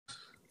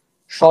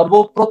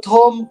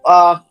সর্বপ্রথম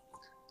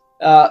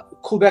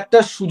খুব একটা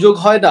সুযোগ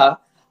হয় না।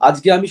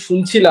 আজকে আমি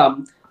শুনছিলাম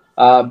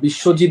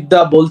বিশ্বজিৎ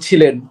দা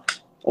বলছিলেন,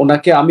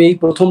 ওনাকে আমি এই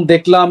প্রথম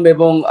দেখলাম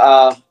এবং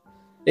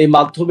এই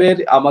মাধ্যমের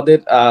আমাদের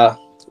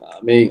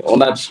আমি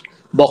ওনার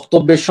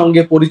বক্তব্যের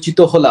সঙ্গে পরিচিত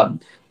হলাম।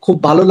 খুব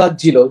ভালো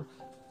লাগছিল,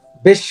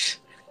 বেশ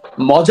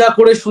মজা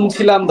করে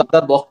শুনছিলাম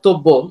দাদার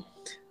বক্তব্য।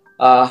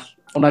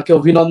 ওনাকে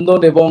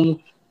অভিনন্দন এবং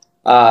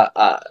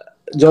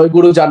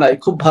জয়গুরু জানাই।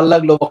 খুব ভালো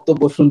লাগলো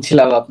বক্তব্য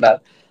শুনছিলাম আপনার।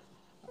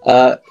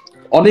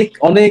 অনেক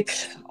অনেক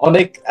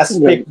অনেক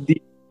অ্যাসপেক্ট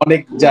দিয়ে,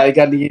 অনেক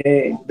জায়গা নিয়ে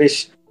বেশ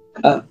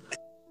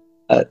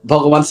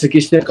ভগবান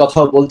শ্রীকৃষ্ণের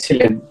কথাও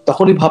বলছিলেন।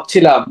 তখনই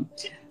ভাবছিলাম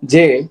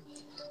যে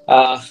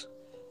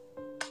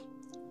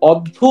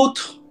অদ্ভুত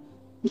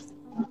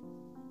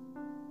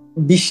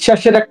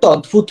বিশ্বাসের একটা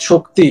অদ্ভুত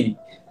শক্তি,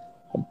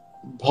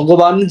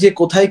 ভগবান যে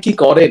কোথায় কি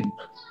করেন।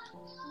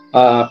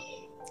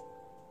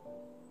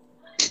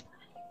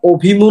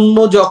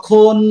 অভিমন্যু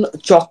যখন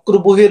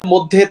চক্রব্যূহের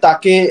মধ্যে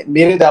তাকে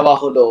মেরে দেওয়া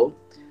হলো,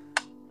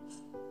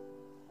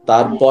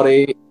 তারপরে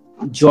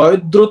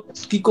জয়দ্রথ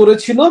কি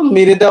করেছিল,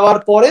 মেরে দেওয়ার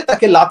পরে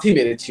তাকে লাথি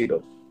মেরেছিল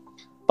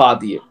পা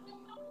দিয়ে।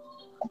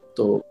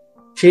 তো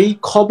সেই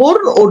খবর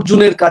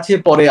অর্জুনের কাছে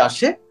পরে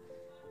আসে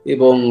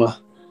এবং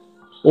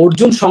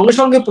অর্জুন সঙ্গে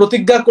সঙ্গে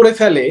প্রতিজ্ঞা করে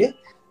ফেলে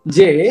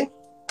যে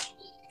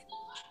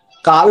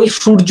কাল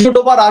সূর্য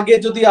ডোবার আগে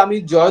যদি আমি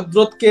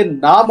জয়দ্রথকে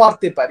না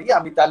মারতে পারি,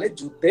 আমি তাহলে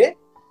যুদ্ধে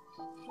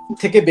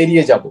থেকে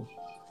বেরিয়ে যাব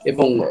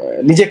এবং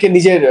নিজেকে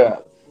নিজের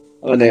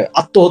মানে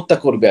আত্মহত্যা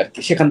করবে আর কি,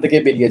 সেখান থেকে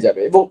বেরিয়ে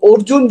যাবে। এবং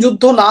অর্জুন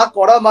যুদ্ধ না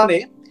করা মানে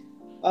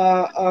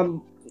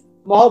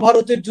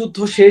মহাভারতের যুদ্ধ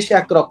শেষ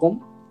একরকম।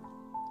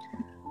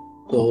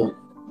 তো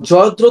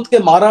জয়দ্রথকে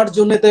মারার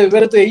জন্য তো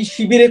এবারে তো এই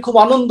শিবিরে খুব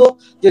আনন্দ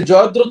যে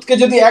জয়দ্রথকে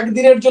যদি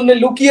একদিনের জন্য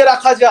লুকিয়ে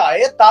রাখা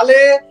যায় তাহলে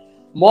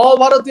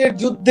মহাভারতের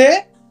যুদ্ধে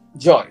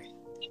জয়।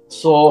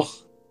 সো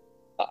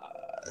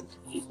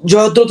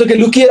জয়দ্রথকে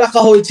লুকিয়ে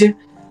রাখা হয়েছে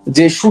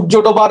যে সূর্য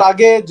ডোবার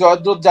আগে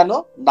জয়দ্রথ যেন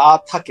না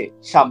থাকে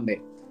সামনে।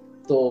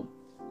 তো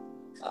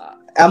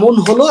এমন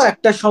হলো,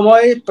 একটা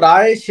সময়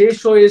প্রায় শেষ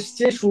হয়ে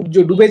এসছে, সূর্য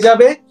ডুবে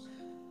যাবে,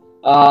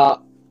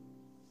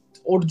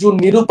 অর্জুন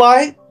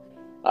নিরুপায়,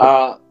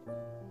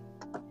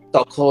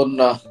 তখন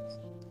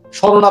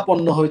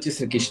শরণাপন্ন হয়েছে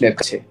শ্রীকৃষ্ণের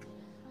কাছে।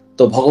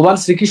 তো ভগবান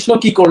শ্রীকৃষ্ণ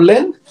কি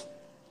করলেন,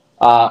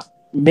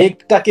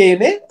 মেঘটাকে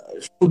এনে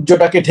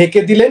সূর্যটাকে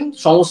ঢেকে দিলেন,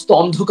 সমস্ত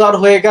অন্ধকার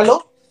হয়ে গেল।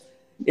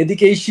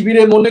 এদিকে এই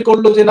শিবিরে মনে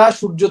করলো যে না,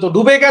 সূর্য তো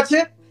ডুবে গেছে,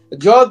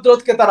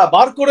 জয়দ্রথকে তারা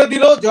বার করে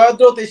দিল।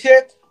 জয়দ্রথ এসে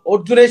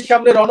অর্জুনের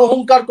সামনে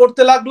রণহুঙ্কার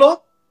করতে লাগলো।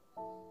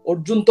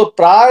 অর্জুন তো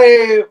প্রায়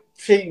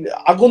সেই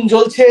আগুন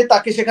জ্বলছে,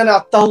 তাকে সেখানে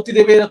আত্মাহুতি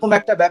দেবে এরকম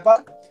একটা ব্যাপার।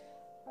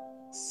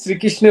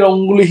 শ্রীকৃষ্ণের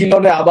অঙ্গুলি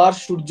হিলনে আবার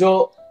সূর্য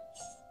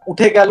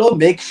উঠে গেল,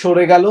 মেঘ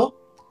সরে গেল।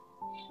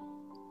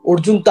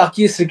 অর্জুন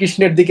তাকিয়ে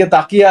শ্রীকৃষ্ণের দিকে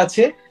তাকিয়ে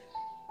আছে।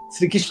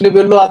 শ্রীকৃষ্ণ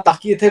বললো আর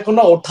তাকিয়ে থেকো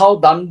না, ওঠাও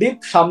দান্ডীপ,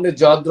 সামনে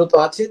জয়দ্রথ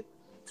আছে,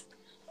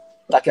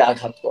 তাকে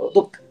আঘাত করো।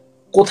 তো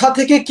কোথা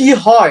থেকে কি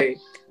হয়,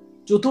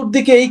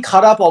 চতুর্দিকে এই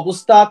খারাপ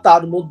অবস্থা,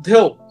 তার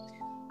মধ্যেও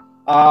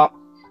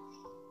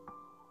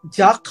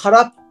যা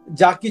খারাপ,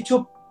 যা কিছু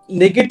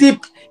নেগেটিভ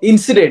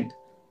ইনসিডেন্ট,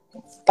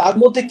 তার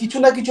মধ্যে কিছু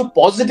না কিছু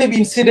পজিটিভ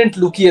ইনসিডেন্ট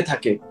লুকিয়ে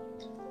থাকে,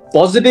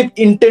 পজিটিভ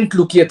ইন্টেন্ট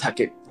লুকিয়ে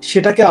থাকে।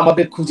 সেটাকে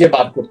আমাদের খুঁজে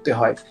বার করতে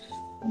হয়।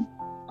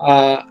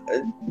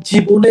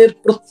 জীবনের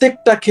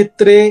প্রত্যেকটা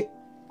ক্ষেত্রে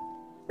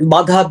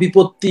বাধা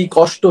বিপত্তি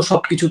কষ্ট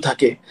সবকিছু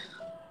থাকে।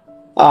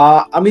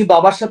 আমি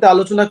বাবার সাথে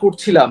আলোচনা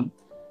করছিলাম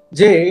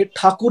যে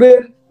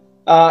ঠাকুরের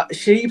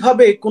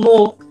সেইভাবে কোনো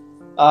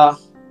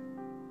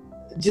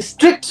যে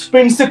স্ট্রিক্ট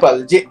প্রিন্সিপাল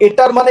যে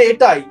এটার মানে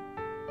এটাই,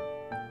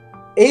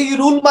 এই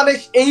রুল মানে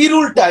এই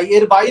রুলটাই,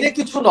 এর বাইরে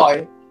কিছু নয়,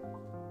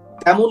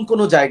 এমন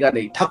কোনো জায়গা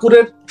নেই।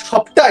 ঠাকুরের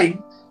সবটাই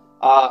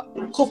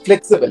খুব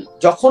ফ্লেক্সিবল,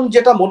 যখন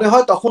যেটা মনে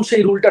হয় তখন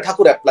সেই রুলটা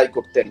ঠাকুর অ্যাপ্লাই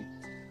করতেন।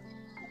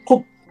 খুব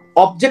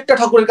অবজেক্টটা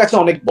ঠাকুরের কাছে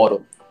অনেক বড়,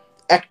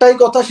 একটাই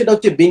কথা, সেটা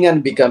হচ্ছে বিং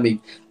অ্যান্ড বিকামিং।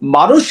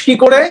 মানুষ কি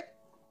করে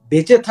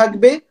বেঁচে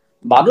থাকবে,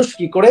 মানুষ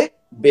কি করে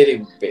বেড়ে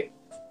উঠবে,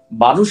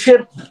 মানুষের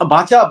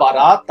বাঁচা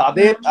বাড়া,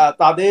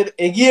 তাদের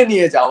এগিয়ে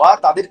নিয়ে যাওয়া,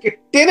 তাদেরকে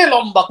টেনে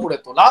লম্বা করে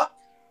তোলা,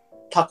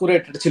 ঠাকুরের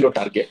এটা ছিল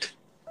টার্গেট।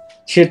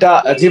 সেটা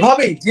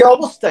যেভাবেই, যে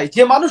অবস্থায়,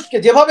 যে মানুষকে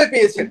যেভাবে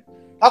পেয়েছেন,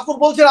 ঠাকুর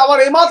বলছেন আমার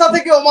এ মাথা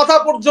থেকে ও মাথা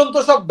পর্যন্ত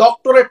সব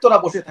ডক্টরেট তোরা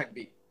বসে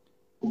থাকবি,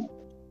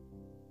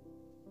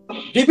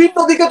 বিভিন্ন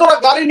দিকে তোরা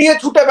গাড়ি নিয়ে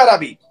ছুটে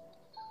বেড়াবি,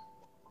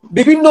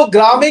 বিভিন্ন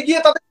গ্রামে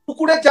গিয়ে তাদের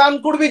পুকুরে চান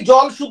করবি,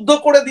 জল শুদ্ধ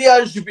করে দিয়ে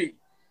আসবি।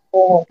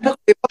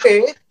 এভাবে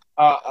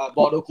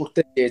বড়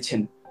করতে চেয়েছেন,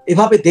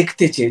 এভাবে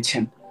দেখতে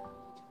চেয়েছেন,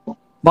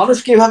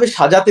 মানুষকে এভাবে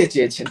সাজাতে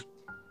চেয়েছেন।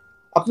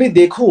 আপনি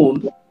দেখুন,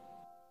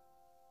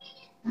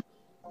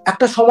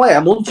 একটা সময়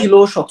এমন ছিল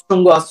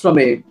সৎসঙ্গ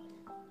আশ্রমে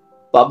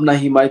পাবনা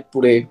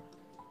হিমায়তপুরে,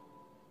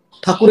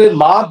 ঠাকুরের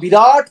মা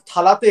বিরাট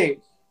থালাতে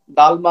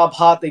ডালমা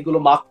ভাত এগুলো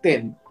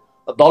মাখতেন,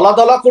 দলা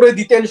দলা করে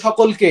দিতেন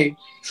সকলকে,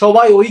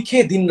 সবাই ওই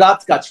খেয়ে দিনরাত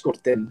কাজ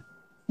করতেন,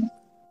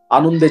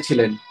 আনন্দে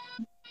ছিলেন।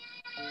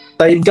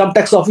 তাই ইনকাম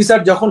ট্যাক্স অফিসার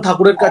যখন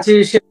ঠাকুরের কাছে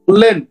এসে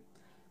বললেন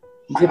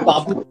যে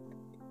পাবনা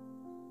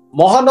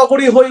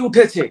মহানগরী হয়ে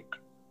উঠেছে,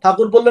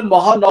 ঠাকুর বললেন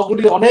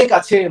মহানগরী অনেক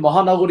আছে,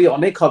 মহানগরী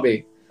অনেক হবে,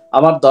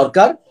 আমার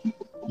দরকার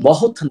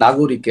মহৎ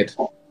নাগরিকের।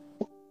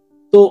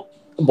 তো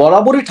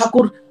বরাবরই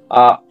ঠাকুর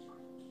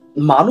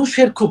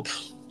মানুষের খুব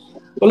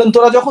বলেন,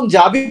 তোরা যখন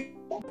যাবি,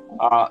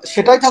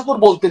 সেটাই ঠাকুর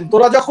বলতেন,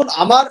 তোরা যখন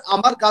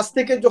আমার কাছ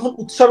থেকে যখন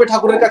উৎসবে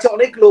ঠাকুরের কাছে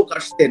অনেক লোক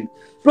আসতেন,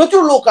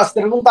 প্রচুর লোক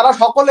আসতেন, এবং তারা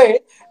সকলে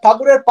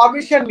ঠাকুরের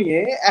পারমিশন নিয়ে,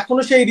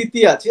 এখনো সেই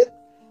রীতি আছে,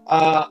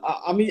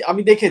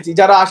 আমি দেখেছি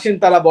যারা আসেন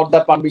তারা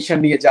বর্দার পারমিশন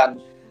নিয়ে যান,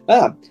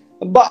 হ্যাঁ,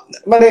 বা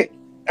মানে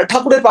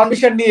ঠাকুরের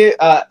পারমিশন নিয়ে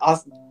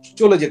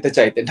চলে যেতে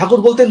চাইতেন। ঠাকুর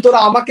বলতেন তোরা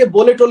আমাকে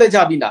বলে টলে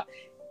যাবি না,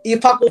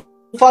 ইফাক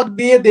উফাক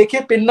দিয়ে দেখে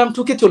পেন নাম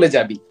ঠুকে চলে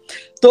যাবি।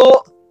 তো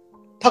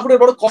ঠাকুরের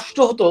বড় কষ্ট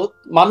হতো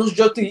মানুষ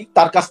যদি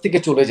তার কাছ থেকে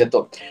চলে যেত।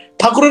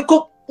 ঠাকুরের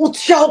খুব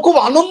উৎসাহ, খুব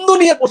আনন্দ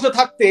নিয়ে বসে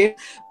থাকতে,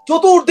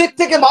 চতুর্দিক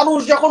থেকে মানুষ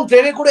যখন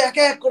ট্রেনে করে এক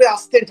এক করে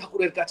আসতেন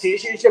ঠাকুরের কাছে,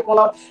 এসে এসে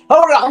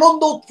ঠাকুরের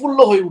আনন্দ উৎফুল্ল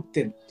হয়ে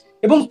উঠতেন,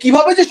 এবং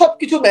কিভাবে যে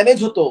সবকিছু ম্যানেজ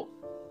হতো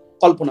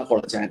কল্পনা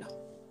করা যায় না।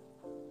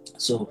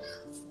 সো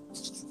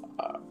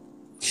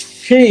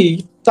সেই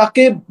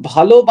তাকে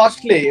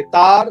ভালোবাসলে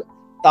তার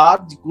তার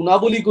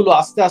গুণাবলীগুলো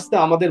আস্তে আস্তে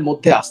আমাদের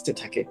মধ্যে আসতে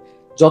থাকে।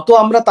 যত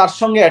আমরা তার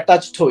সঙ্গে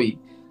অ্যাটাচড হই,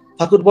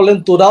 ঠাকুর বলেন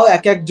তোরাও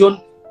এক একজন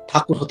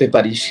ঠাকুর হতে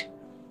পারিস।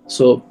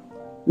 সো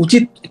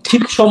উচিত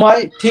ঠিক সময়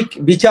ঠিক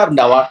বিচার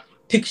নেওয়া,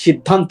 ঠিক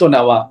সিদ্ধান্ত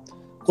নেওয়া।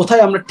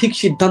 কোথায় আমরা ঠিক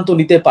সিদ্ধান্ত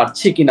নিতে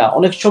পারছি কিনা,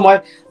 অনেক সময়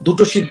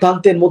দুটো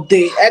সিদ্ধান্তের মধ্যে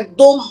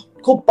একদম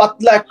খুব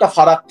পাতলা একটা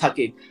ফারাক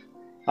থাকে।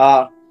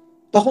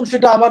 তখন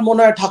সেটা আমার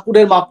মনে হয়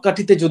ঠাকুরের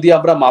মাপকাঠিতে যদি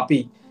আমরা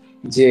মাপি,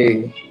 যে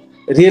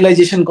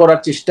রিয়েলাইজেশন করার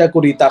চেষ্টা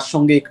করি, তার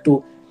সঙ্গে একটু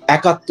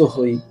একাত্ম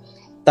হই,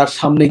 তার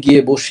সামনে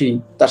গিয়ে বসি,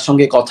 তার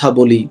সঙ্গে কথা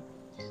বলি,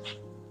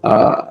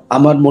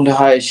 আমার মনে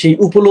হয় সেই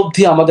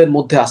উপলব্ধি আমাদের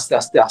মধ্যে আস্তে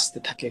আস্তে আসতে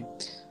থাকে,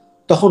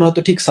 তখন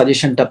হয়তো ঠিক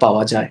সাজেশনটা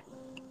পাওয়া যায়।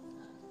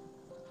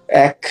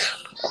 এক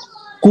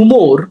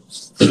কুমোর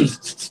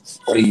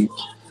ওই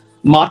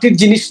মাটির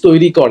জিনিস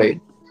তৈরি করে,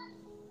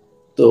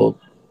 তো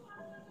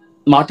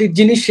মাটির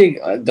জিনিস সে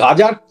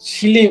গাজার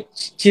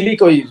চিলিক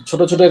ওই ছোট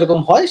ছোট এরকম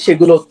হয়,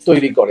 সেগুলো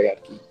তৈরি করে আর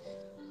কি।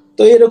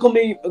 তো এরকম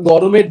এই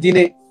গরমের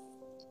দিনে,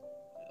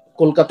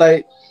 কলকাতায়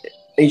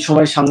এই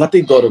সময়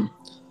সাংঘাতিক গরম,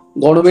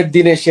 গরমের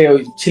দিনে সে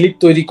ওই ছিলিক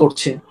তৈরি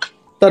করছে।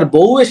 তার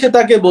বউ এসে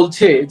তাকে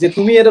বলছে যে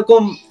তুমি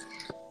এরকম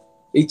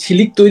এই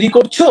ছিলিক তৈরি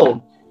করছো,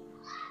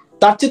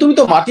 তার চেয়ে তুমি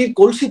তো মাটির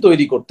কলসি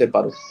তৈরি করতে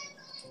পারো।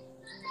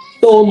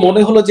 তো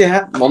মনে হলো যে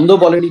হ্যাঁ, মন্দ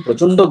বলেনি,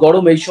 প্রচন্ড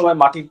গরম, এই সময়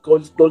মাটির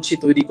কলসি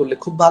তৈরি করলে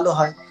খুব ভালো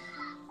হয়।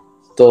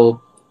 তো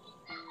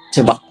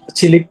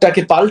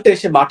ছিলিকটাকে পাল্টে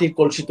সে মাটির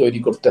কলসি তৈরি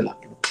করতে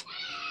লাগলো।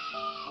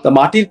 তা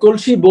মাটির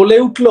কলসি বলে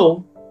উঠলো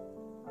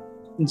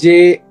যে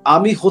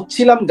আমি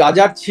হচ্ছিলাম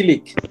গাজার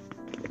ছিলিক,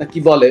 কি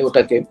বলে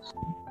ওটাকে,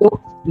 তো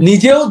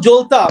নিজেও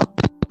জ্বলতাম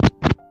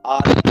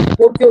আর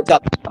কেউ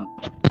জ্বালতাম।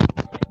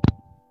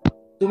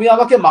 তুমি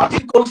আমাকে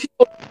মাটির কলসি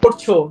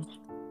করছো,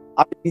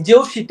 আমি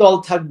নিজেও শীতল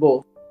থাকবো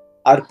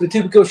আর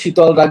পৃথিবীকেও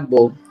শীতল রাখবো।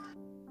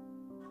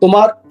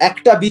 তোমার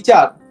একটা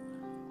বিচার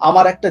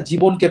আমার একটা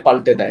জীবনকে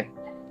পাল্টে দেয়।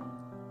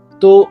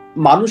 তো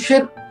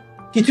মানুষের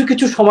কিছু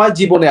কিছু সময়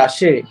জীবনে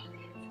আসে,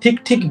 ঠিক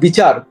ঠিক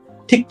বিচার,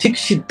 ঠিক ঠিক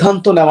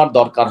সিদ্ধান্ত নেওয়ার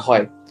দরকার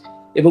হয়,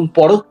 এবং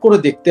পরখ করে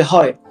দেখতে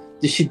হয়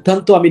যে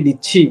সিদ্ধান্ত আমি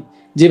নিচ্ছি,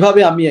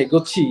 যেভাবে আমি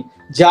এগোচ্ছি,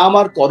 যা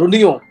আমার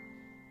করণীয়,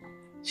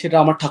 সেটা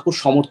আমার ঠাকুর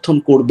সমর্থন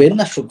করবেন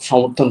না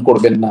সমর্থন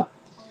করবেন না।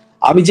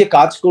 আমি যে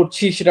কাজ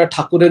করছি সেটা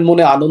ঠাকুরের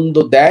মনে আনন্দ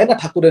দেয় না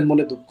ঠাকুরের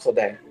মনে দুঃখ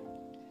দেয়।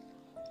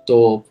 তো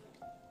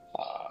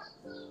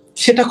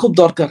সেটা খুব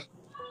দরকার।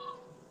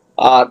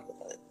 আর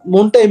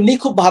মনটা এমনি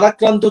খুব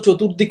ভারাক্রান্ত,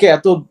 চতুর্দিকে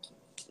এত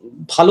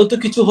ভালো তো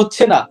কিছু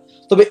হচ্ছে না,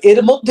 তবে এর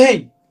মধ্যেই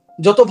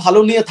যত ভালো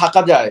নিয়ে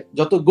থাকা যায়,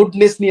 যত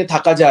গুডনেস নিয়ে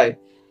থাকা যায়।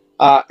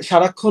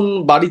 সারাক্ষণ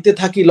বাড়িতে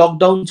থাকি,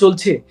 লকডাউন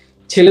চলছে,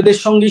 ছেলেদের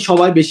সঙ্গেই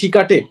সময় বেশি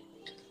কাটে।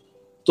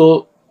 তো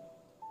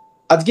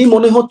আজকেই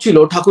মনে হচ্ছিল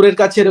ঠাকুরের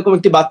কাছে এরকম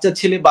একটি বাচ্চা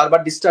ছেলে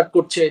বারবার ডিস্টার্ব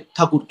করছে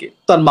ঠাকুরকে।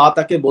 তার মা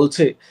তাকে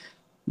বলছে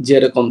যে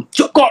এরকম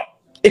চুপ কর,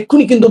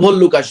 এক্ষুনি কিন্তু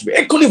ভল্লুক আসবে,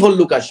 এক্ষুনি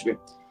ভল্লুক আসবে।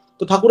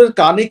 তো ঠাকুরের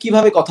কানে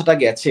কিভাবে কথাটা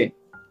গেছে,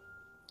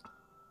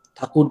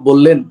 ঠাকুর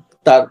বললেন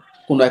তার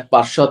কোন এক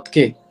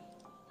পার্ষদকে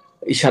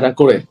ইশারা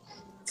করে,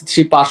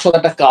 সেই পার্ষদ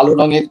একটা কালো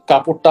রঙের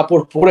কাপড়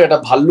টাপড় পরে একটা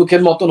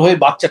ভাল্লুকের মতন হয়ে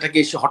বাচ্চাটাকে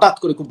এসে হঠাৎ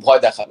করে খুব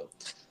ভয় দেখালো।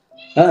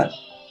 হ্যাঁ,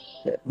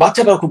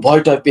 বাচ্চাটাও খুব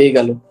ভয় টয় পেয়ে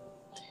গেল,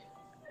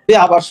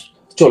 আবার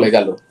চলে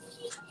গেল।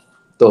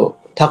 তো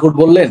ঠাকুর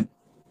বললেন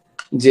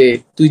যে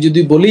তুই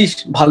যদি বলিস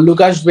ভাল্লুক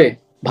আসবে,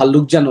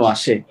 ভাল্লুক যেন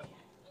আসে,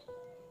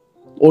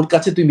 ওর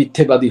কাছে তুই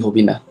মিথ্যেবাদী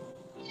হবি না।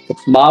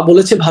 মা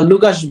বলেছে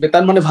ভাল্লুক আসবে,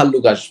 তার মানে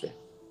ভাল্লুক আসবে।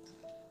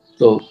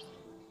 তো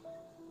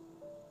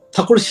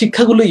ঠাকুরের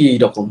শিক্ষাগুলোই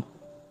এইরকম।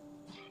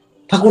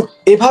 ঠাকুর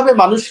এভাবে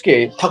মানুষকে,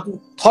 ঠাকুর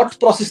থট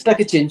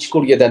প্রসেসটাকে চেঞ্জ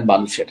করিয়ে দেন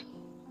মানুষের।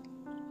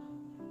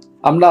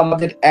 আমরা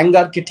আমাদের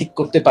অ্যাঙ্গারকে ঠিক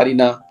করতে পারি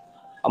না,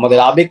 আমাদের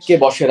আবেগকে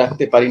বসে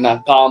রাখতে পারি না,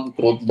 কাম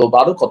ক্রোধ লোভ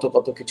আরো কত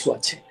কত কিছু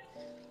আছে।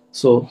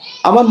 সো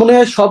আমার মনে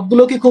হয়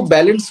সবগুলোকে খুব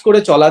ব্যালেন্স করে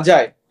চলা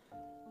যায়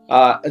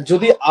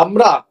যদি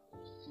আমরা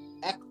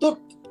তো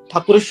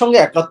ঠাকুরের সঙ্গে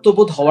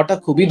একাত্মবোধ হওয়াটা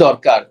খুবই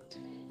দরকার,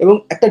 এবং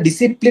একটা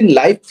ডিসিপ্লিন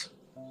লাইফ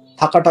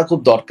থাকাটা খুব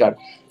দরকার,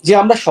 যে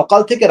আমরা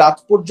সকাল থেকে রাত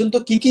পর্যন্ত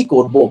কি কি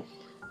করব,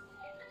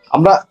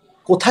 আমরা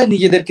কোথায়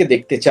নিজেদেরকে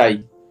দেখতে চাই,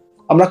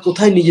 আমরা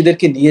কোথায়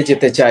নিজেদেরকে নিয়ে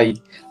যেতে চাই,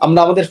 আমরা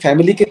আমাদের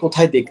ফ্যামিলিকে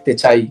কোথায় দেখতে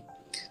চাই,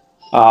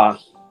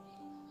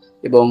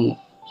 এবং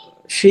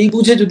সেই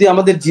বুঝে যদি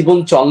আমাদের জীবন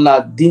চলনা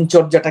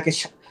দিনচর্যাটাকে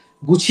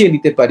গুছিয়ে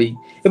নিতে পারি,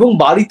 এবং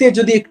বাড়িতে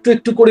যদি একটু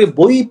একটু করে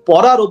বই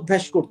পড়ার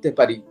অভ্যাস করতে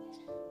পারি,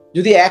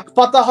 যদি এক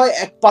পাতা হয়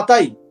এক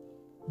পাতাই,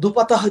 দু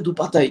পাতা হয় দু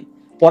পাতাই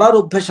পড়ার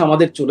অভ্যাস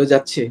আমাদের চলে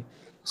যাচ্ছে।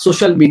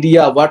 সোশ্যাল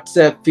মিডিয়া,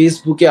 হোয়াটসঅ্যাপ,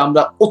 ফেসবুকে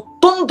আমরা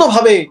অত্যন্ত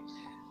ভাবে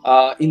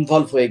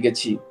ইনভলভ হয়ে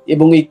গেছি,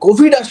 এবং এই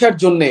কোভিড আসার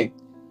জন্য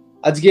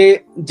আজকে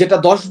যেটা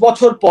 10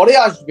 বছর পরে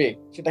আসবে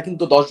সেটা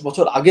কিন্তু 10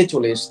 বছর আগে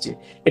চলে এসছে।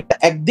 এটা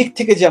একদিক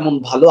থেকে যেমন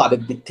ভালো,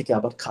 আরেক দিক থেকে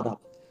আবার খারাপ।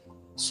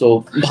 সো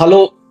ভালো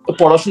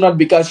পড়াশোনার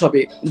বিকাশ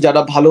হবে,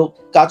 যারা ভালো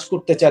কাজ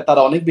করতে চায়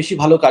তারা অনেক বেশি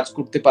ভালো কাজ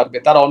করতে পারবে,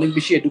 তারা অনেক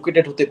বেশি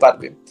এডুকেটেড হতে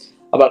পারবে।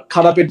 আবার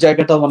খারাপের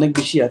জায়গাটাও অনেক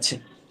বেশি আছে,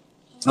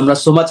 আমরা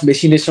সো মাচ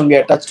মেশিনের সঙ্গে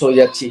অ্যাটাচড হয়ে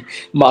যাচ্ছি,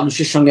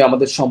 মানুষের সঙ্গে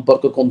আমাদের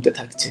সম্পর্ক কমতে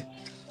থাকছে।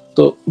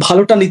 তো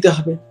ভালোটা নিতে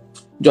হবে,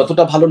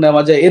 যতটা ভালো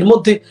নেওয়া যায়। এর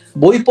মধ্যে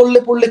বই পড়লে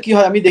পড়লে কি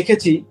হয়, আমি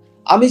দেখেছি,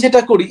 আমি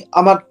যেটা করি,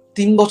 আমার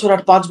 3 বছর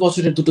আর 5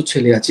 বছরের দুটো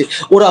ছেলে আছে,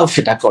 ওরাও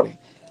সেটা করে।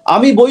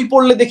 আমি বই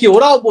পড়লে দেখি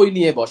ওরাও বই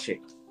নিয়ে বসে।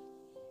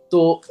 তো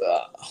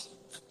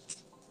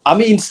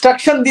আমি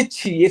ইনস্ট্রাকশন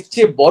দিচ্ছি, এর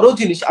চেয়ে বড়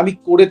জিনিস আমি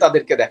করে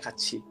তাদেরকে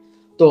দেখাচ্ছি।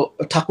 তো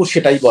ঠাকুর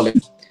সেটাই বলেন,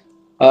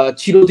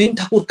 চিরদিন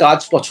ঠাকুর কাজ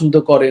পছন্দ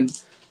করেন,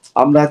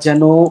 আমরা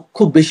যেন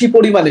খুব বেশি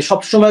পরিমাণে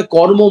সবসময়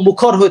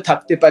কর্মমুখর হয়ে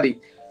থাকতে পারি।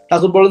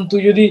 ঠাকুর বলেন,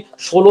 তুই যদি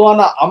 16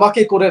 আনা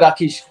আমাকে করে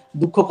রাখিস,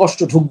 দুঃখ কষ্ট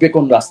ঢুকবে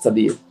কোন রাস্তা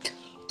দিয়ে।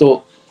 তো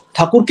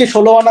ঠাকুরকে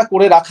 16 আনা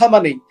করে রাখা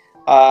মানেই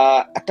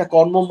একটা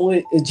কর্মময়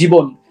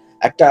জীবন,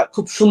 একটা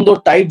খুব সুন্দর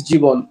টাইট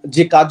জীবন,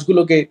 যে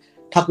কাজগুলোকে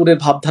ঠাকুরের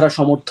ভাবধারা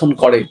সমর্থন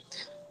করে।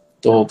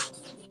 তো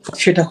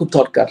সেটা খুব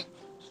দরকার।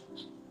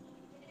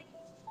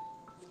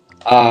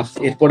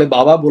 এরপরে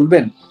বাবা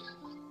বলবেন,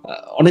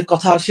 অনেক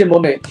কথা আসে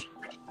মনে।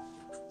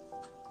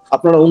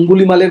 আপনারা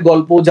অঙ্গুলিমালের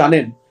গল্প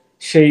জানেন,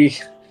 সেই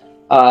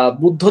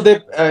বুদ্ধদেব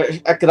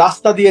এক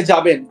রাস্তা দিয়ে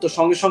যাবেন, তো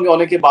সঙ্গে সঙ্গে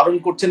অনেকে বারণ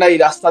করছে না এই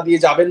রাস্তা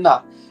দিয়ে যাবেন না।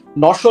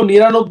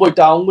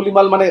 999টা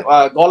অঙ্গুলিমাল মানে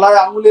গলায়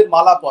আঙুলের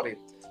মালা পরে,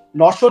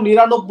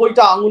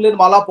 999টা আঙুলের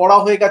মালা পড়া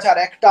হয়ে গেছে, আর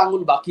একটা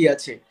আঙুল বাকি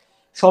আছে।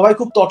 সবাই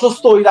খুব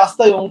তটস্থ, ওই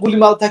রাস্তায়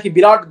অঙ্গুলিমাল থাকে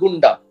বিরাট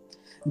গুন্ডা,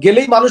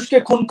 গেলেই মানুষকে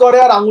খুন করে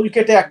আর আঙুল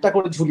কেটে একটা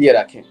করে ঝুলিয়ে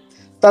রাখে।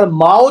 তার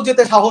মাও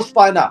যেতে সাহস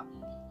পায় না।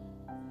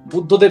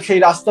 বুদ্ধদেব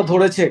সেই রাস্তা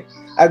ধরেছে,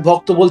 এক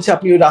ভক্ত বলছে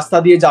আপনি ওই রাস্তা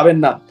দিয়ে যাবেন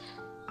না,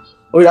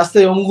 ওই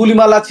রাস্তায়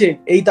অঙ্গুলিমাল আছে,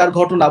 এই তার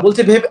ঘটনা।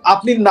 বলছে ভেবে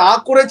আপনি না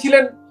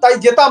করেছিলেন তাই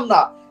যেতাম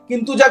না,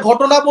 কিন্তু যা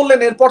ঘটনা বললেন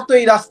এরপর তো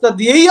এই রাস্তা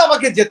দিয়েই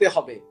আমাকে যেতে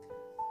হবে।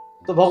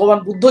 তো ভগবান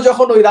বুদ্ধ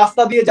যখন ওই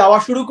রাস্তা দিয়ে যাওয়া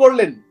শুরু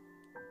করলেন,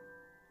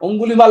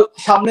 অঙ্গুলিমাল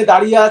সামনে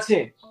দাঁড়িয়ে আছে,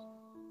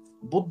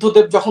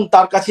 বুদ্ধদেব যখন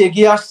তার কাছে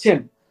এগিয়ে আসছেন,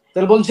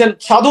 তাহলে বলছেন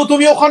সাধু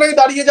তুমি ওখানেই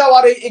দাঁড়িয়ে যাও,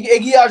 আর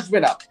এগিয়ে আসবে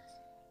না।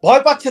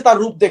 ভয় পাচ্ছে তার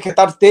রূপ দেখে,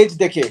 তার তেজ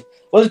দেখে।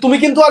 বলছে তুমি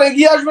কিন্তু আর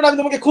এগিয়ে আসবে না, আমি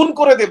তোমাকে খুন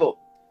করে দেব।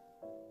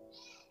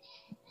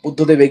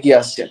 বুদ্ধদেব এগিয়ে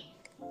আসছেন।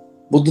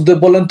 বুদ্ধদেব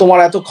বললেন তোমার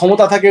এত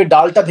ক্ষমতা থাকে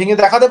ডালটা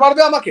ভেঙে দেখাতে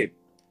পারবে আমাকে?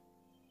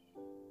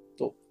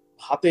 তো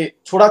হাতে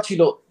ছোড়া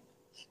ছিল,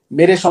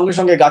 মেরে সঙ্গে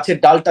সঙ্গে গাছের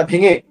ডালটা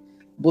ভেঙে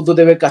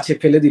বুদ্ধদেবের কাছে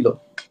ফেলে দিল।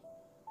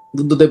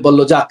 বুদ্ধদেব বলল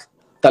যাক,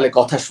 তাহলে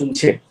কথা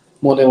শুনছে,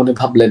 মনে মনে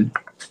ভাবলেন।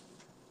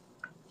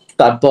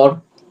 তারপর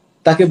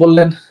তাকে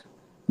বললেন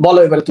বলো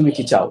এবারে তুমি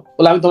কি চাও?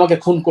 বলে আমি তোমাকে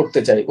খুন করতে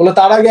চাই। বলে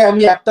তার আগে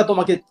আমি একটা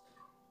তোমাকে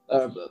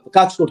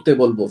কাজ করতে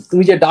বলবো,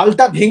 তুমি যে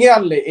ডালটা ভেঙে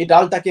আনলে এই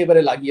ডালটাকে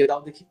এবারে লাগিয়ে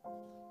দাও দেখি।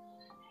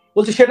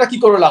 বলছে সেটা কি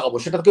করে লাগাবো,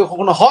 সেটা তো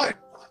কখনো হয়?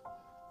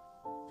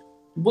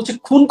 বলছে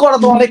খুন করা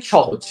তো অনেক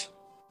সহজ,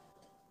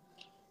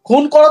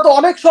 খুন করা তো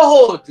অনেক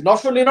সহজ,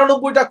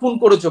 999টা খুন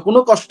করেছো, কোনো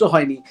কষ্ট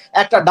হয়নি,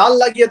 একটা ডাল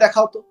লাগিয়ে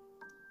দেখাও তো।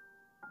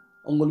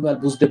 অঙ্গুলিমাল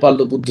বুঝতে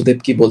পারলো বুদ্ধদেব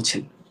কি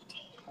বলছেন।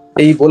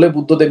 এই বলে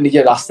বুদ্ধদেব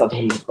নিজের রাস্তা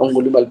ধরলেন,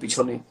 অঙ্গুলিমাল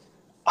পিছনে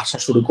আসা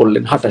শুরু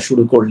করলেন, হাঁটা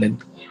শুরু করলেন।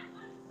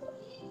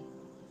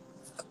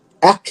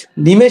 এক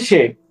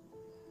নিমেষে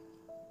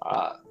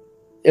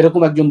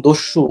এরকম একজন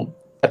দস্যু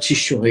তার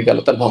শিষ্য হয়ে গেল,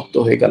 তার ভক্ত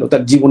হয়ে গেল,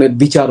 তার জীবনের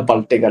বিচার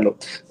পাল্টে গেল,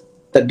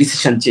 তার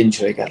ডিসিশন চেঞ্জ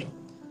হয়ে গেল।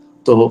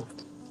 তো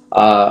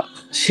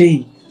সেই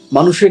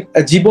মানুষের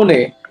জীবনে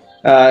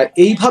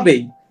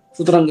এইভাবেই,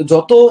 সুতরাং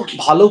যত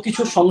ভালো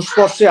কিছু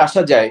সংস্পর্শে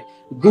আসা যায়,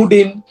 good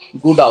in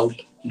good out,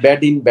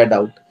 bad in bad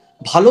out,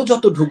 ভালো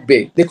যত ঢুকবে,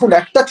 দেখুন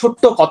একটা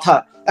ছোট্ট কথা,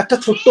 একটা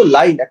ছোট্ট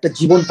লাইন একটা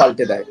জীবন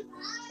পাল্টে দেয়।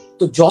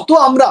 তো যত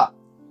আমরা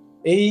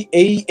এই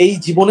এই এই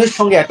জীবনের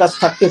সঙ্গে অ্যাটাচ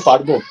থাকতে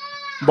পারবো,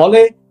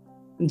 বলে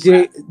যে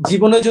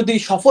জীবনে যদি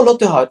সফল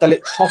হতে হয় তাহলে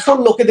সফল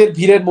লোকেদের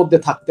ভিড়ের মধ্যে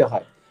থাকতে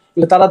হয়,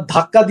 তারা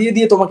ধাক্কা দিয়ে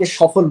দিয়ে তোমাকে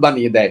সফল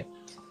বানিয়ে দেয়।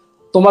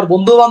 তোমার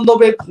বন্ধু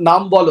বান্ধবের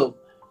নাম বলো,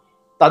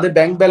 তাদের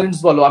ব্যাংক ব্যালেন্স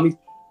বলো, আমি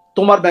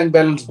তোমার ব্যাংক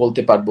ব্যালেন্স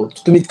বলতে পারবো,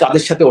 তুমি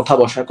কাদের সাথে ওঠা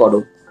বসা করো।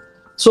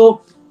 সো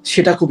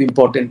সেটা খুব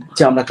ইম্পর্টেন্ট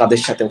যে আমরা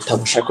কাদের সাথে ওঠা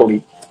বসা করি।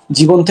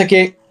 জীবন থেকে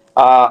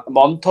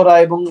মন্থরা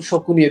এবং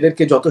শকুনি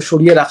এদেরকে যত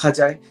সরিয়ে রাখা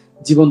যায়,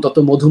 জীবন তত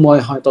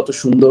মধুময় হয়, তত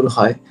সুন্দর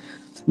হয়।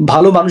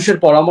 ভালো মানুষের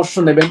পরামর্শ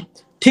নেবেন,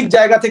 ঠিক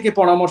জায়গা থেকে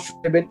পরামর্শ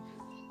নেবেন,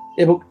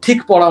 এবং ঠিক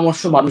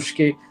পরামর্শ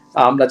মানুষকে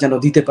আমরা যেন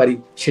দিতে পারি,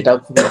 সেটাও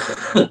খুব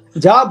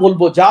যা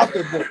বলবো যা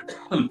করবো।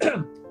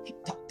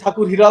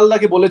 ঠাকুর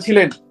হিরালদাকে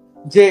বলেছিলেন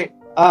যে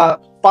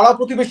পাড়া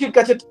প্রতিবেশীর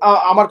কাছে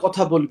আমার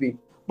কথা বলবি,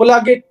 বলে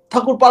আগে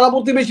ঠাকুর পাড়া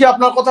প্রতিবেশী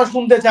আপনার কথা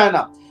শুনতে চায়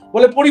না,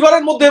 বলে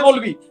পরিবারের মধ্যে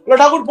বলবি, বলে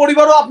ঠাকুর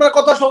পরিবারও আপনার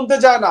কথা শুনতে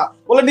চায় না,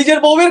 বলে নিজের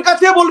বউয়ের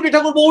কাছে বলবি,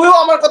 ঠাকুর বউও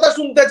আমার কথা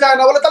শুনতে চায়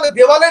না, বলে তাহলে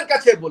দেওয়ালের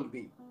কাছে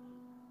বলবি।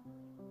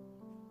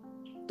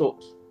 তো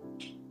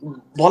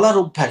বলার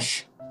অভ্যাস,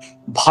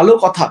 ভালো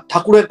কথা,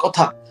 ঠাকুরের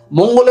কথা,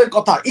 মঙ্গলের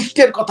কথা,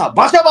 ইষ্টের কথা,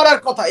 বাসা বাড়ার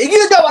কথা,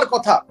 এগিয়ে যাওয়ার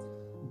কথা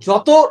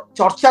যত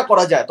চর্চা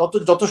করা যায়,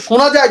 যত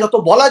শোনা যায়, যত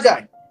বলা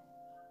যায়,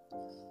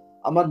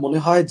 আমার মনে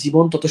হয়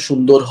জীবন তত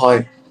সুন্দর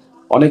হয়।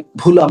 অনেক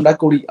ভুল আমরা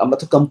করি, আমরা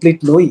তো কমপ্লিট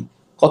নই,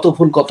 কত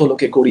ভুল কত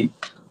লোকে করি,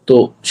 তো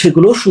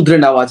সেগুলো শুধরে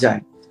নেওয়া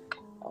যায়।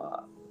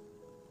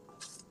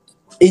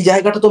 এই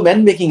জায়গাটা তো ম্যান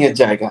মেকিং এর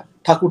জায়গা।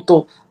 ঠাকুর তো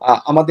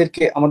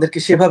আমাদেরকে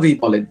সেভাবেই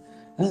বলেন।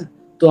 হ্যাঁ,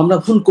 তো আমরা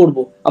ভুল করব,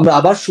 আমরা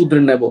আবার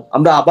শুধরে নেব,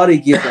 আমরা আবার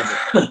এগিয়ে যাব।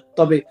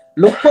 তবে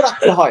লক্ষ্য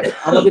রাখতে হয়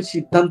আমাদের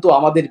সিদ্ধান্ত,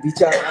 আমাদের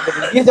বিচার, আমাদের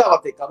এগিয়ে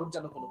যাওয়াতে কারোর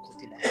যেন কোনো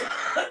ক্ষতি না,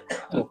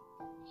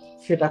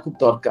 সেটা খুব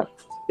দরকার।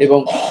 এবং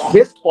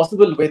বেস্ট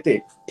পসিবল ওয়েতে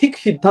ঠিক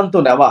সিদ্ধান্ত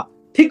নেওয়া,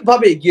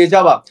 ঠিকভাবে এগিয়ে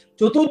যাওয়া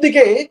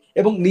চতুর্দিকে,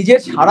 এবং নিজের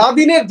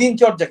সারাদিনের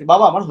দিনচর্যাকে,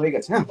 বাবা আমার হয়ে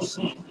গেছে, হ্যাঁ,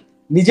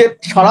 নিজের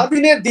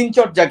সারাদিনের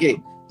দিনচর্যাকে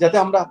যাতে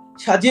আমরা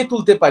সাজিয়ে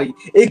তুলতে পারি।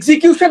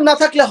 এক্সিকিউশন না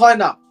থাকলে হয়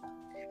না,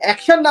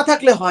 অ্যাকশন না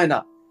থাকলে হয় না।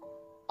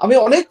 আমি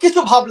অনেক কিছু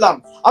ভাবলাম,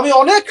 আমি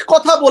অনেক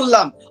কথা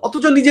বললাম,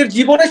 অথচ নিজের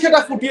জীবনে সেটা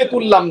ফুটিয়ে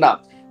তুললাম না,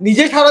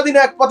 নিজে সারাদিন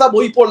এক পাতা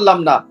বই পড়লাম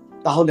না,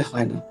 তাহলে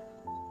হয় না।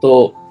 তো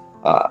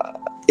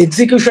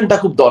এক্সিকিউশনটা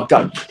খুব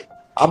দরকার।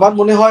 আমার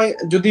মনে হয়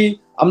যদি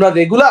আমরা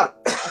রেগুলার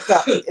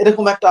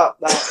এরকম একটা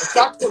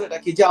চার্ট করে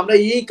রাখি যে আমরা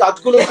এই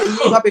কাজগুলো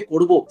এইভাবে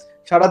করব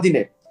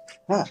সারাদিনে,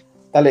 হ্যাঁ,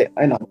 তাহলে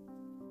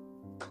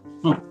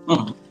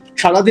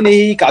সারাদিন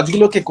এই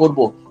কাজগুলোকে করব,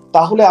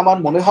 তাহলে আমার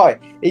মনে হয়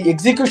এই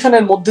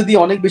এক্সিকিউশনের মধ্যে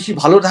দিয়ে অনেক বেশি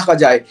ভালো থাকা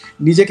যায়।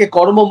 নিজেকে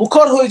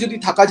কর্মমুখর হয়ে যদি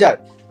থাকা যায়,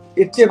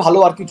 এর চেয়ে ভালো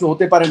আর কিছু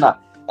হতে পারে না।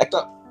 একটা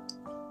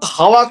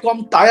হাওয়া কম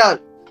টায়ার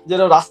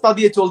যেন রাস্তা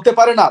দিয়ে চলতে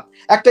পারে না,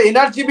 একটা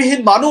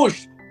এনার্জিবিহীন মানুষ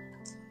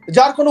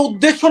যার কোনো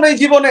উদ্দেশ্য নেই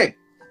জীবনে,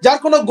 যার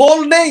কোনো গোল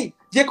নেই,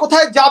 যে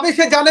কোথায় যাবে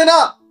সে জানে না,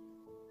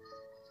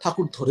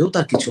 ঠাকুর ধরেও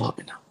তার কিছু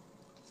হবে না।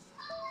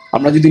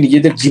 আমরা যদি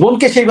নিজেদের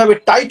জীবনকে সেইভাবে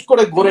টাইট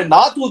করে গড়ে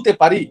না তুলতে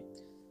পারি,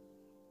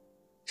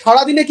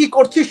 সারাদিনে কি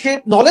করছি সে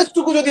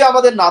নলেজটুকু যদি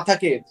আমাদের না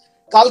থাকে,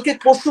 কালকে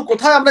পরশু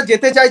কোথায় আমরা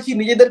যেতে চাইছি,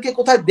 নিজেদেরকে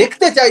কোথায়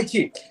দেখতে চাইছি,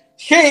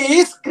 সেই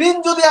স্ক্রিন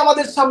যদি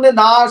আমাদের সামনে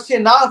না আসে,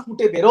 না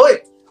ফুটে বেরোয়,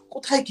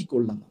 কোথায় কি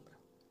করলাম আমরা?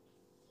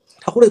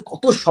 ঠাকুরের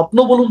কত স্বপ্ন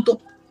বলুন তো।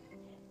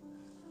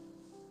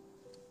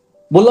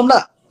 বললাম না,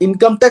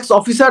 ইনকাম ট্যাক্স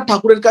অফিসার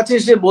ঠাকুরের কাছে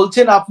এসে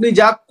বলছেন আপনি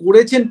যা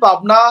করেছেন,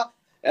 পাবনা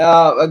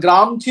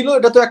গ্রাম ছিল,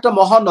 এটা তো একটা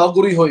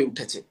মহানগরী হয়ে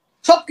উঠেছে,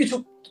 সবকিছু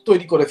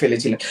তৈরি করে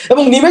ফেলেছিলেন,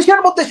 এবং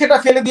নিমেষের মধ্যে সেটা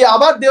ফেলে দিয়ে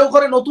আবার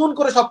দেওঘরে নতুন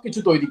করে সবকিছু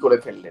তৈরি করে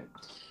ফেললেন।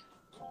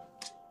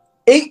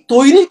 এই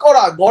তৈরি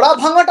করা, গড়া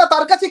ভাঙাটা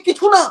তার কাছে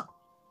কিছু না।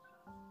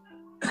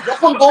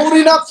 যখন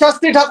গৌরীনাথ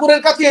শাস্ত্রী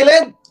ঠাকুরের কাছে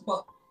এলেন,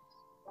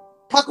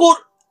 ঠাকুর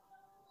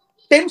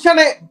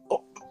টেনশনে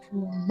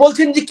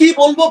বলছেন যে কি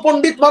বলবো,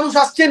 পণ্ডিত মানুষ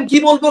আসছেন, কি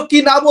বলবো কি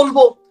না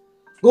বলবো।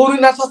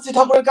 গৌরীনাথ শাস্ত্রী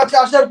ঠাকুরের কাছে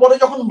আসার পরে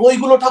যখন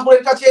বইগুলো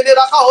ঠাকুরের কাছে এনে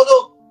রাখা হলো,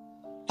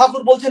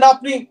 ঠাকুর বলছেন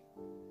আপনি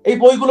এই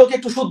বইগুলোকে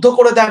একটু শুদ্ধ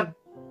করে দেন,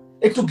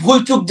 একটু ভুল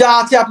চুক যা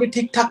আছে আপনি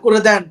ঠিকঠাক করে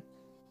দেন।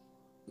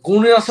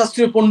 গৌরীনাথ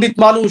শাস্ত্রী পণ্ডিত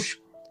মানুষ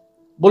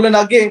বললেন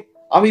আগে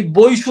আমি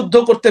বই শুদ্ধ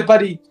করতে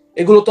পারি,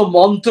 এগুলো তো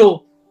মন্ত্র,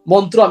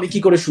 মন্ত্র আমি কি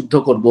করে শুদ্ধ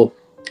করব।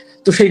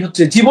 তো সেই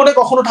হচ্ছে জীবনে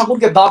কখনো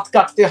ঠাকুরকে দাঁত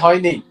কাটতে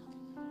হয়নি।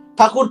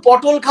 ঠাকুর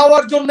পটল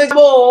খাওয়ার জন্য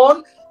যেমন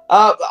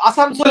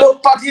আসানসোলে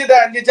পাঠিয়ে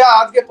দেন যে যা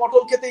আজকে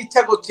পটল খেতে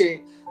ইচ্ছা করছে,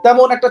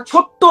 তেমন একটা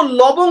ছোট্ট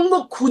লবঙ্গ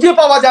খুঁজে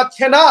পাওয়া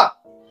যাচ্ছে না,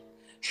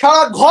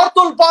 সারা ঘর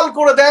তোলপাল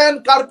করে দেন,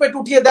 কার্পেট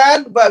উঠিয়ে দেন,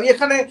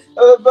 এখানে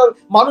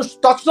মানুষ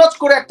টচটচ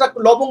করে একটা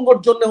লবঙ্গর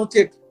জন্য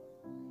হচ্ছে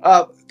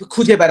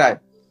খুঁজে বেড়ায়।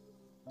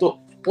 তো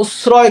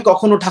প্রশ্রয়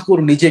কখনো ঠাকুর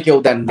নিজেকেও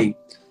দেননি।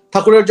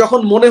 ঠাকুরের যখন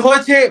মনে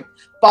হয়েছে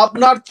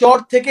পাবনার চর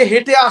থেকে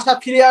হেঁটে আসা,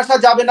 ফিরে আসা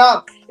যাবে না,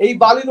 এই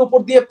বালির উপর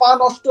দিয়ে পা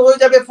নষ্ট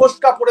হয়ে যাবে,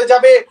 ফোসকা পড়ে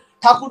যাবে,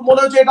 ঠাকুর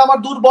মনে হয়েছে এটা আমার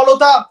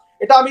দুর্বলতা,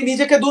 এটা আমি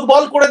নিজেকে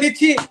দুর্বল করে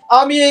দিচ্ছি,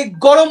 আমি এই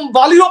গরম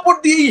বালির ওপর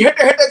দিয়ে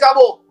হেঁটে হেঁটে যাব।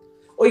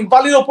 ওই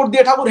বালির ওপর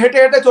দিয়ে ঠাকুর হেঁটে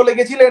হেঁটে চলে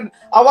গেছিলেন।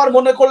 আবার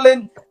মনে করলেন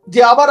যে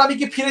আবার আমি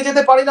কি ফিরে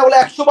যেতে পারি না, বলে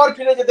 100 বার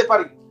ফিরে যেতে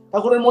পারি।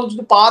 ঠাকুরের মনে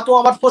হচ্ছে পা তো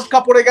আমার ফোসকা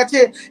পড়ে গেছে,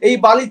 এই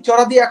বালির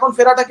চড়া দিয়ে এখন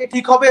ফেরাটাকে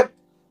ঠিক হবে।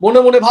 মনে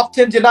মনে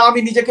ভাবছেন যে না আমি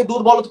নিজেকে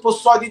দুর্বল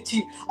প্রশ্রয় দিচ্ছি।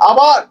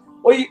 আবার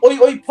ওই ওই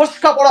ওই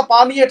ফোসকা পড়া পা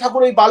নিয়ে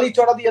ঠাকুর ওই বালি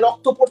চড়া দিয়ে,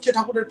 রক্ত পড়ছে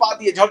ঠাকুরের পা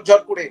দিয়ে,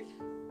 ঝরঝর করে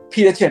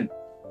ফিরেছেন।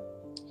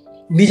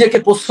 নিজেকে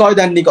প্রশ্রয়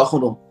দেননি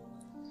কখনো,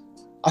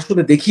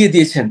 আসলে দেখিয়ে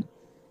দিয়েছেন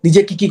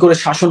নিজেকে কি করে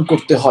শাসন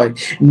করতে হয়,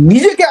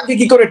 নিজেকে আগে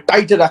কি করে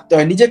টাইটে রাখতে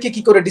হয়, নিজেকে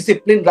কি করে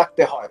ডিসিপ্লিন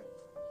রাখতে হয়।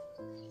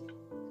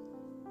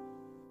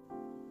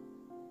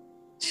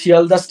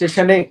 শিয়ালদা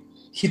স্টেশনে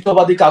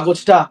হিতবাদী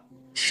কাগজটা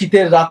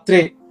শীতের রাত্রে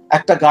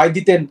একটা গায়ে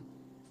দিতেন,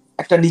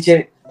 একটা নিচে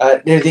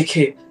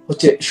রেখে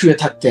হচ্ছে শুয়ে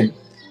থাকতেন।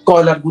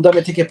 কয়লার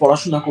গুদামে থেকে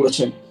পড়াশোনা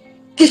করেছেন,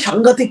 কি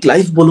সাংঘাতিক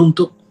লাইফ বলুন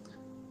তো।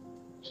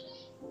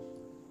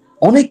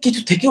 অনেক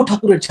কিছু থেকেও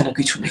ঠাকুরের যেন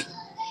কিছু নেই।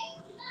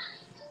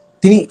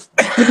 তিনি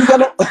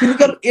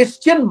কেন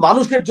এসছেন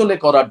মানুষের জন্য,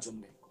 করার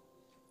জন্য।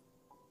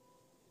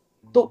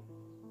 তো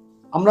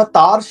আমরা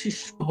তার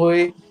শিষ্য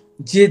হয়ে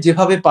যে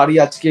যেভাবে পারি,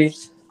 আজকে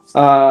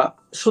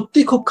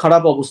সত্যি খুব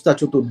খারাপ অবস্থা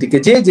চতুর্দিকে,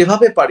 যে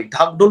যেভাবে পারি,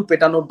 ঢাকঢোল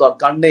পেটানোর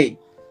দরকার নেই,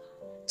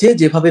 যে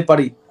যেভাবে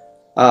পারি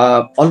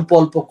অল্প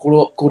অল্প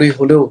করে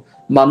হলেও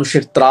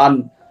মানুষের ত্রাণ,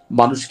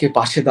 মানুষকে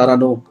পাশে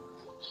দাঁড়ানো,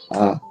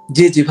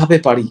 যে যেভাবে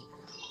পারি।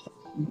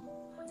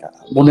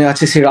 মনে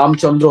আছে শ্রী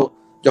রামচন্দ্র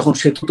যখন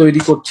সেতু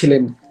তৈরি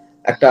করছিলেন,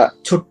 একটা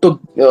ছোট্ট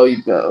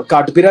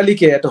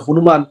কাঠবিড়ালিকে একটা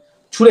হনুমান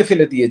ছুঁড়ে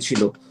ফেলে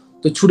দিয়েছিল।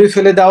 তো ছুঁড়ে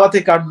ফেলে দেওয়াতে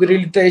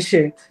কাঠবিড়ালিটা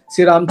এসে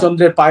শ্রী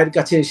রামচন্দ্রের পায়ের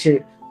কাছে এসে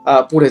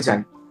পড়ে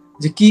যায়।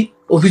 যে কি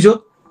অভিযোগ,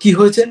 কি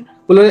হয়েছে?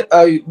 বলে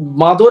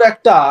মাদর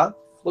একটা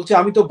বলছে,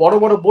 আমি তো বড়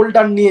বড়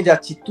বোল্ডার নিয়ে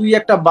যাচ্ছি, তুই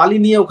একটা বালি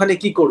নিয়ে ওখানে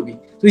কি করবি,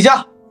 তুই যা।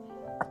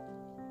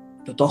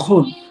 তো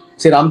তখন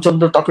শ্রী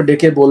রামচন্দ্র তাকে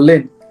ডেকে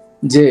বললেন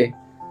যে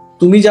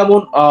তুমি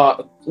যেমন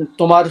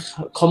তোমার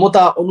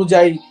ক্ষমতা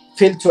অনুযায়ী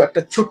ফেলছো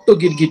একটা ছোট্ট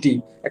গিরগিটি,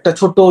 একটা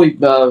ছোট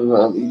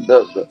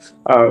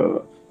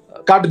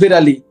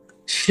কাঠবেড়ালি,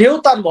 সেও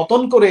তার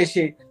মতন করে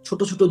এসে ছোট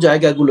ছোট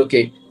জায়গাগুলোকে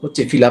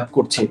হচ্ছে ফিল আপ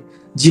করছে।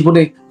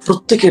 জীবনে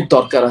প্রত্যেকের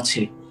দরকার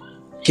আছে,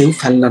 কেউ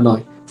ফেলনা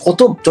নয়।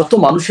 যত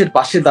মানুষের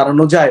পাশে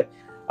দাঁড়ানো যায়,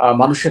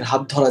 মানুষের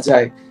হাত ধরা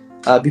যায়,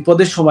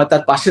 বিপদের সময়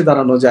তার পাশে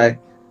দাঁড়ানো যায়,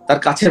 তার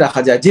কাছে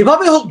রাখা যায়,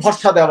 যেভাবে হোক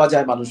ভরসা দেওয়া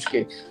যায় মানুষকে,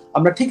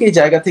 আমরা ঠিক এই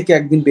জায়গা থেকে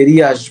একদিন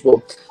বেরিয়ে আসব।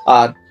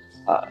 আর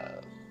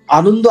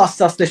আনন্দ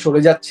আস্তে আস্তে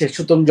সরে যাচ্ছে।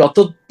 সুতরাং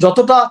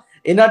যতটা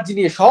এনার্জি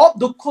নিয়ে সব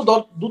দুঃখ,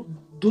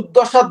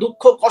 দুর্দশা,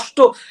 দুঃখ, কষ্ট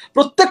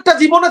প্রত্যেকটা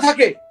জীবনে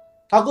থাকে।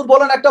 ঠাকুর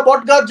বলেন একটা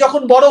বট গাছ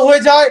যখন বড়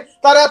হয়ে যায়,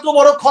 তার এত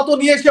বড় ক্ষত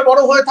নিয়ে এসে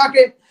বড় হয়ে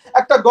থাকে।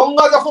 একটা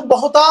গঙ্গা যখন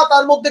বহতা,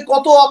 তার মধ্যে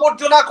কত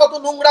আবর্জনা, কত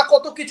নোংরা,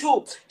 কত কিছু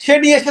সে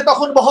নিয়ে এসে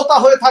তখন বহতা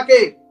হয়ে থাকে।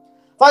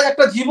 তাই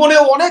একটা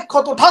জীবনেও অনেক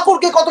ক্ষত।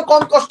 ঠাকুরকে কত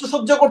কম কষ্ট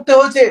সহ্য করতে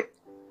হয়েছে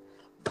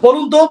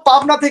বলুন তো।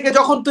 পাবনা থেকে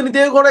যখন তিনি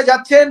দেওঘরে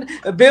যাচ্ছেন,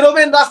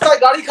 বেরোবেন, রাস্তায়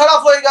গাড়ি খারাপ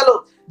হয়ে গেল,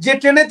 যে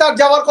ট্রেনে তার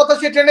যাওয়ার কথা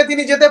সে ট্রেনে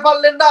তিনি যেতে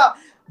পারলেন না,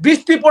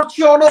 বৃষ্টি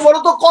পড়ছে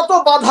অনবরত, কত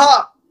বাধা।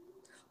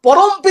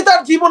 পরম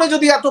পিতার জীবনে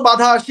যদি এত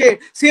বাধা আসে,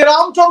 শ্রী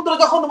রামচন্দ্র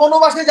যখন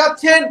বনবাসে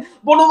যাচ্ছেন,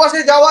 বনবাসে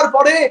যাওয়ার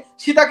পরে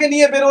সীতাকে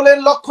নিয়ে বেরোলেন,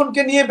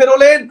 লক্ষণকে নিয়ে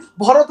বেরোলেন,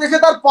 ভরত এসে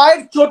তার পায়ের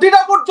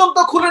চটিটা পর্যন্ত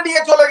খুলে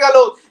নিয়ে চলে গেল।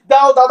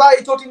 দাও দাদা,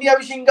 এই চটি নিয়ে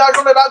আমি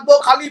সিংহাসনে রাখবো।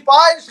 খালি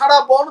পায়ে সারা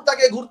বন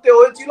তাকে ঘুরতে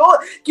হয়েছিল,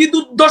 কি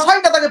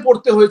দুর্দশায় তাকে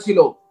পড়তে হয়েছিল।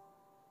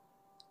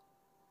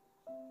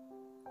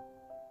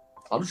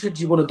 মানুষের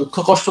জীবনে দুঃখ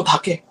কষ্ট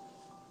থাকে,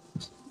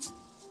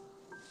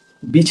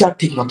 বিচার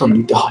ঠিক মতন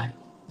নিতে হয়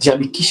যে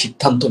আমি কি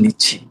সিদ্ধান্ত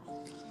নিচ্ছি,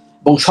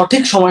 এবং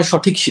সঠিক সময়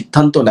সঠিক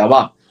সিদ্ধান্ত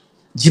নেওয়া।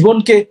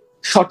 জীবনকে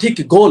সঠিক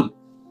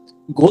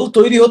গোল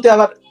তৈরি হতে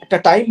আবার একটা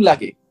টাইম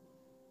লাগে,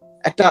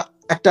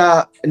 একটা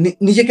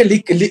নিজেকে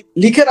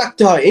লিখে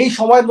রাখতে হয়। এই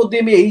সময়ের মধ্যে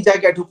আমি এই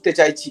জায়গায় ঢুকতে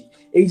চাইছি,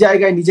 এই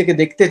জায়গায় নিজেকে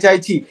দেখতে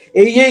চাইছি,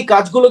 এই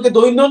কাজগুলোকে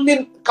দৈনন্দিন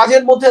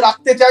কাজের মধ্যে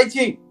রাখতে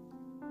চাইছি।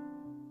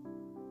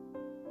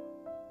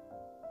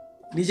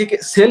 নিজেকে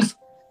সেলফ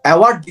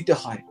অ্যাওয়ার্ড দিতে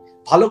হয়।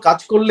 ভালো কাজ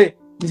করলে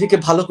নিজেকে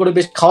ভালো করে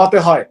বেশ খাওয়াতে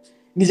হয়,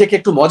 নিজেকে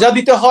একটু মজা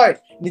দিতে হয়,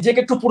 নিজেকে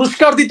একটু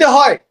পুরস্কার দিতে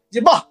হয় যে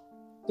বাহ,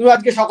 তুমি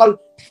আজকে সকাল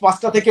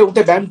 5টা থেকে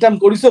উঠে ব্যায়াম ট্যাম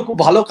করিছো, খুব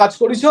ভালো কাজ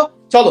করিছো,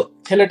 চলো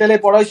ছেলে টেলে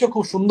পড়াইছো,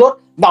 খুব সুন্দর,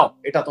 নাও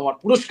এটা তোমার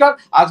পুরস্কার,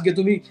 আজকে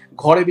তুমি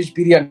ঘরে বেশ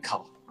বিরিয়ানি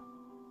খাও।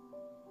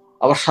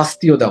 আবার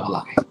শাস্তিও দেওয়া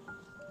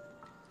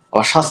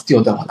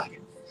লাগে,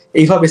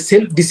 এইভাবে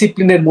সেলফ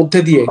ডিসিপ্লিনের মধ্যে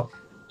দিয়ে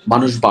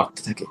মানুষ বাড়তে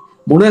থাকে।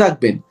 মনে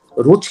রাখবেন,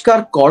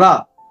 রোজগার করা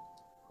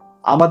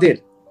আমাদের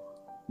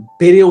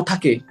বেড়ে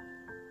ওঠাকে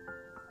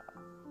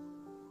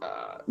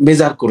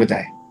মেজার করে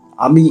দেয়।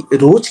 আমি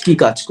রোজ কি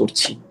কাজ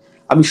করছি,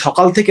 আমি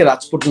সকাল থেকে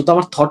রাত পর্যন্ত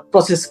আমার থট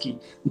প্রসেস কি,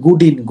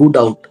 good in good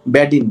out,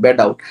 bad in bad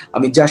out.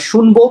 আমি যা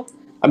শুনবো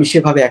আমি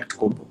সেভাবে অ্যাক্ট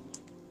করব।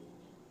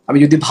 আমি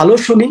যদি ভালো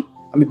শুনি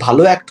আমি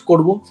ভালো অ্যাক্ট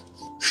করব।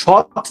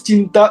 সৎ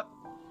চিন্তা,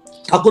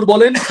 ঠাকুর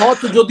বলেন সৎ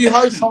যদি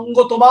হয় সঙ্গ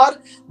তোমার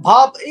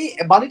ভাব। এই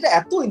বাণীটা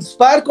এত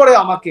ইন্সপায়ার করে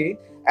আমাকে,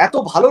 এত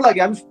ভালো লাগে।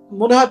 আমি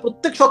মনে হয়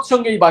প্রত্যেক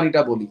সৎসঙ্গে এই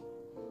বাণীটা বলি।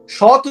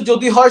 সৎ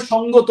যদি হয়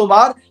সঙ্গ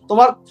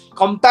তোমার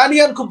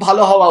কম্প্যানিয়ন খুব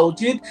ভালো হওয়া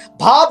উচিত।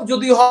 ভাব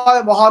যদি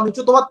হয় মহান উচ্চ,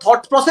 তোমার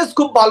থট প্রসেস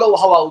খুব ভালো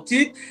হওয়া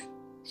উচিত।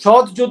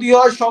 সৎ যদি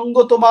হয় সঙ্গ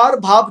তোমার,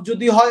 ভাব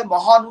যদি হয়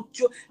মহান উচ্চ,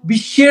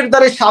 বিশ্বের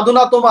দ্বারে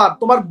সাধনা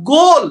তোমার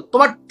গোল,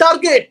 তোমার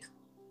টার্গেট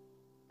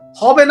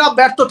হবে না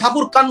ব্যর্থ।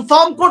 ঠাকুর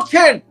কনফার্ম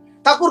করছেন,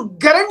 ঠাকুর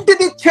গ্যারান্টি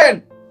দিচ্ছেন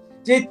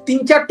যে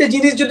 3-4টে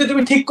জিনিস যদি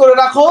তুমি ঠিক করে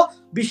রাখো,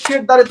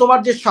 বিশ্বের দ্বারে তোমার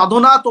যে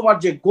সাধনা, তোমার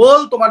যে গোল,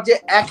 তোমার যে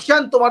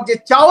অ্যাকশন, তোমার যে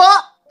চাওয়া,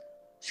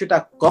 সেটা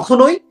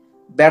কখনোই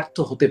ব্যর্থ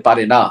হতে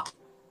পারে না।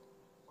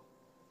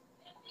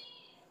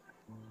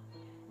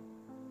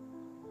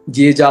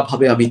 যে যা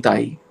ভাবে আমি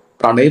তাই,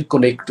 প্রাণের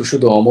কোণে একটু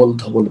শুধু অমল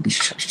ধবল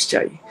বিশ্বাস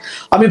চাই।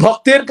 আমি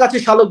ভক্তের কাছে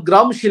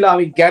শালগ্রাম শিলা,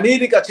 আমি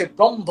জ্ঞানীর কাছে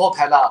ব্রহ্ম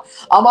ফেলা।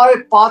 আমার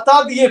পাতা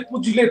দিয়ে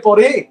পুজলে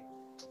পরে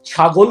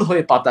ছাগল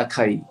হয়ে পাতা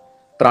খাই।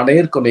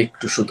 প্রাণের কোণে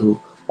একটু শুধু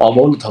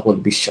অমল ধবল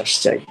বিশ্বাস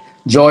চাই।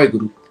 জয়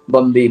গুরু,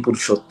 বন্দে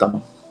পুরুষোত্তম।